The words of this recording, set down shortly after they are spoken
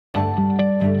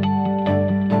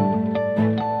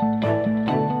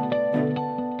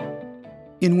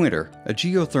In winter, a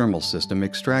geothermal system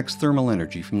extracts thermal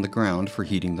energy from the ground for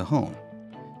heating the home.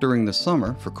 During the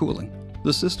summer, for cooling,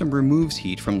 the system removes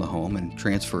heat from the home and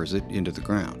transfers it into the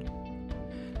ground.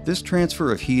 This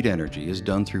transfer of heat energy is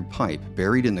done through pipe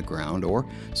buried in the ground or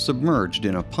submerged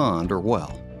in a pond or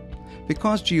well.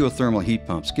 Because geothermal heat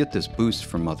pumps get this boost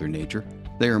from Mother Nature,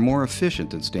 they are more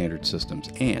efficient than standard systems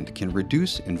and can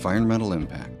reduce environmental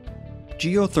impact.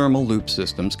 Geothermal loop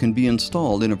systems can be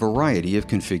installed in a variety of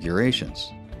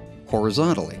configurations: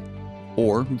 horizontally,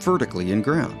 or vertically in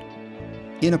ground,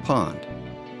 in a pond,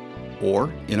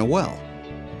 or in a well.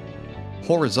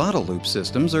 Horizontal loop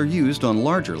systems are used on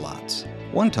larger lots.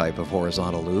 One type of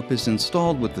horizontal loop is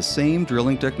installed with the same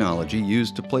drilling technology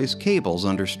used to place cables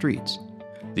under streets.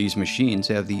 These machines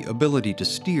have the ability to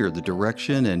steer the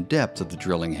direction and depth of the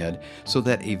drilling head so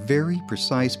that a very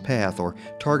precise path or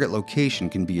target location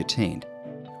can be attained.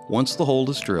 Once the hole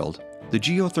is drilled, the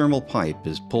geothermal pipe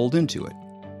is pulled into it.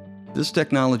 This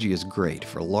technology is great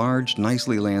for large,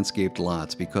 nicely landscaped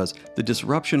lots because the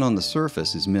disruption on the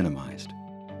surface is minimized.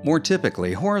 More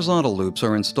typically, horizontal loops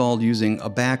are installed using a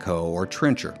backhoe or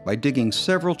trencher by digging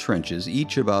several trenches,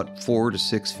 each about 4 to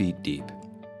 6 feet deep.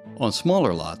 On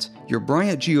smaller lots, your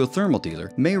Bryant geothermal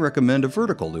dealer may recommend a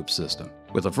vertical loop system.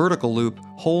 With a vertical loop,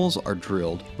 holes are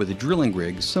drilled with a drilling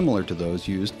rig similar to those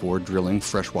used for drilling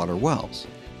freshwater wells.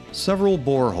 Several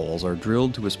boreholes are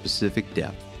drilled to a specific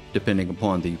depth, depending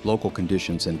upon the local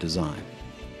conditions and design.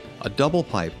 A double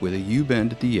pipe with a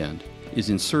U-bend at the end is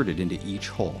inserted into each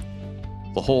hole.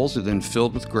 The holes are then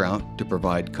filled with grout to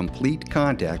provide complete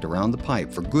contact around the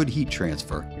pipe for good heat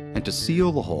transfer and to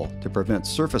seal the hole to prevent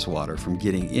surface water from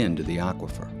getting into the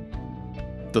aquifer.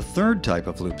 The third type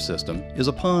of loop system is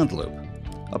a pond loop.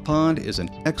 A pond is an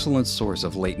excellent source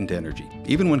of latent energy,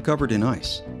 even when covered in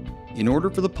ice. In order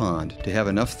for the pond to have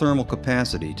enough thermal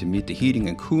capacity to meet the heating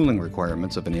and cooling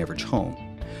requirements of an average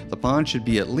home, the pond should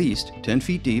be at least 10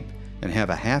 feet deep and have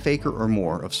a half acre or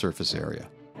more of surface area.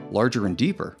 Larger and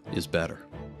deeper is better.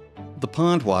 The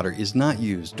pond water is not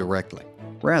used directly.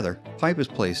 Rather, pipe is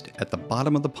placed at the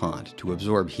bottom of the pond to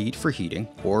absorb heat for heating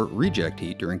or reject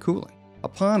heat during cooling. A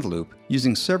pond loop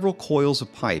using several coils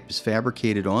of pipe is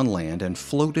fabricated on land and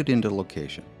floated into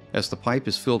location. As the pipe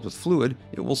is filled with fluid,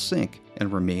 it will sink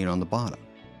and remain on the bottom.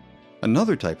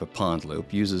 Another type of pond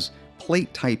loop uses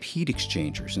plate-type heat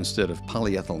exchangers instead of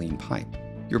polyethylene pipe.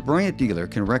 Your Bryant dealer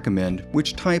can recommend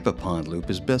which type of pond loop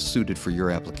is best suited for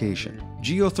your application.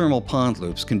 Geothermal pond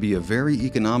loops can be a very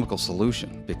economical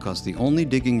solution because the only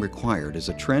digging required is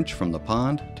a trench from the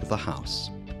pond to the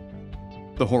house.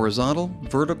 The horizontal,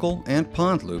 vertical, and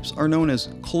pond loops are known as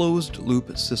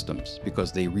closed-loop systems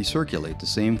because they recirculate the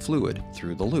same fluid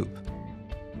through the loop.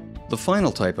 The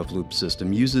final type of loop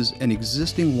system uses an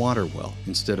existing water well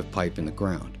instead of pipe in the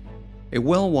ground. A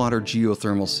well-water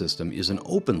geothermal system is an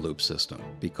open-loop system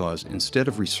because instead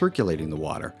of recirculating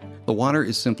the water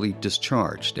is simply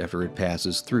discharged after it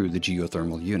passes through the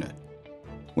geothermal unit.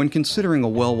 When considering a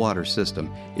well-water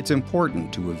system, it's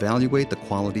important to evaluate the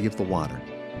quality of the water,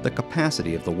 the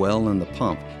capacity of the well and the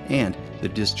pump, and the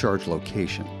discharge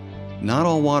location. Not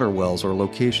all water wells or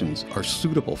locations are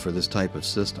suitable for this type of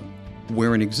system.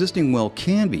 Where an existing well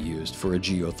can be used for a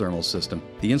geothermal system,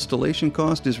 the installation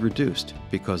cost is reduced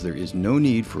because there is no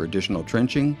need for additional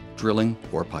trenching, drilling,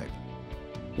 or pipe.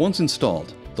 Once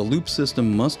installed, the loop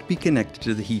system must be connected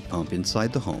to the heat pump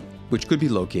inside the home, which could be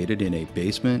located in a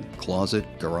basement, closet,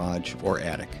 garage, or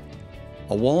attic.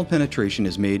 A wall penetration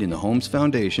is made in the home's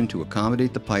foundation to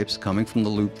accommodate the pipes coming from the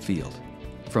loop field.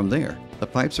 From there, the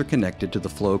pipes are connected to the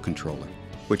flow controller,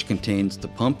 which contains the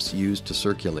pumps used to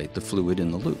circulate the fluid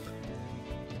in the loop.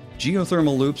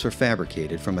 Geothermal loops are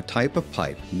fabricated from a type of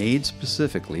pipe made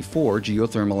specifically for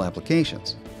geothermal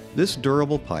applications. This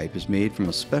durable pipe is made from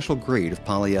a special grade of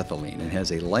polyethylene and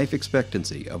has a life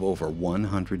expectancy of over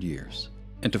 100 years.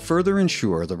 And to further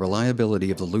ensure the reliability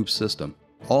of the loop system,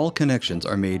 all connections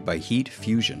are made by heat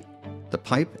fusion. The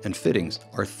pipe and fittings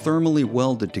are thermally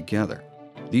welded together.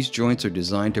 These joints are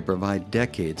designed to provide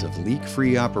decades of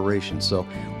leak-free operation, so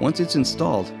once it's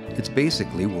installed, it's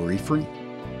basically worry-free.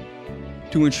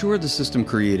 To ensure the system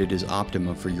created is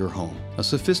optimum for your home, a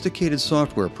sophisticated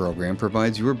software program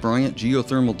provides your Bryant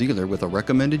geothermal dealer with a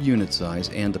recommended unit size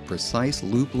and the precise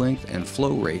loop length and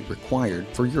flow rate required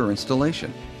for your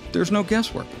installation. There's no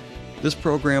guesswork. This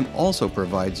program also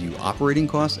provides you operating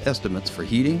cost estimates for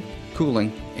heating,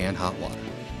 cooling, and hot water.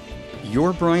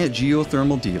 Your Bryant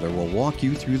geothermal dealer will walk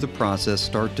you through the process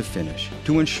start to finish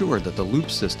to ensure that the loop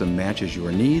system matches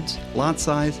your needs, lot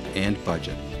size, and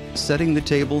budget, setting the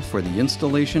table for the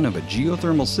installation of a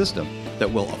geothermal system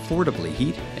that will affordably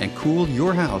heat and cool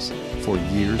your house for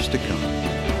years to come.